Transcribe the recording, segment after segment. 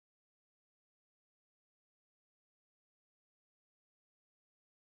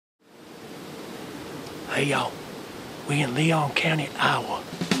Hey y'all, we in Leon County, Iowa.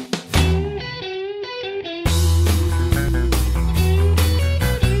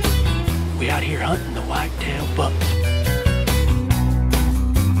 We out here hunting the whitetail buck.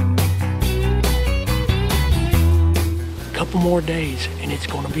 Couple more days and it's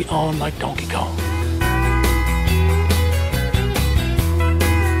gonna be on like Donkey Kong.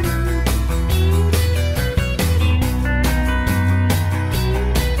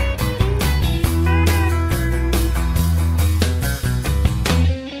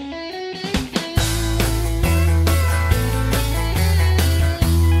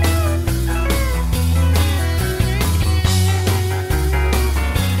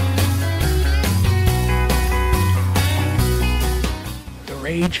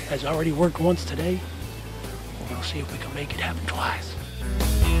 Rage has already worked once today. We'll see if we can make it happen twice.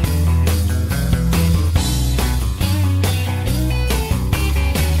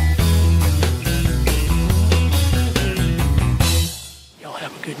 Y'all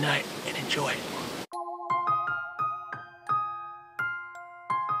have a good night and enjoy it.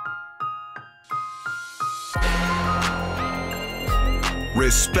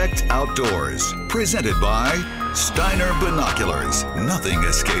 Respect Outdoors, presented by Steiner Binoculars. Nothing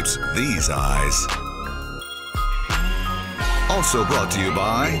escapes these eyes. Also brought to you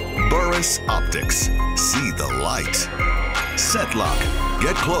by Burris Optics. See the light. Scent Lock.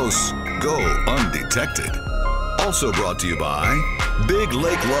 Get close. Go undetected. Also brought to you by Big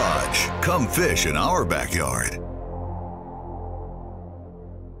Lake Lodge. Come fish in our backyard.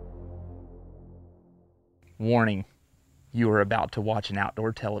 Warning. You are about to watch an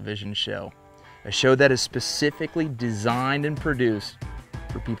outdoor television show. A show that is specifically designed and produced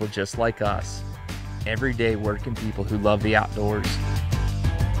for people just like us. Everyday working people who love the outdoors.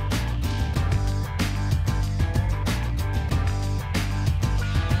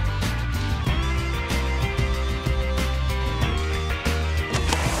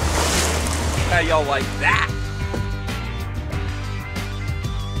 How y'all like that?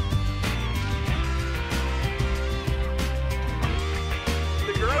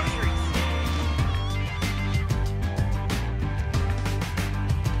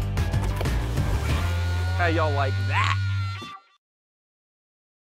 How y'all like that?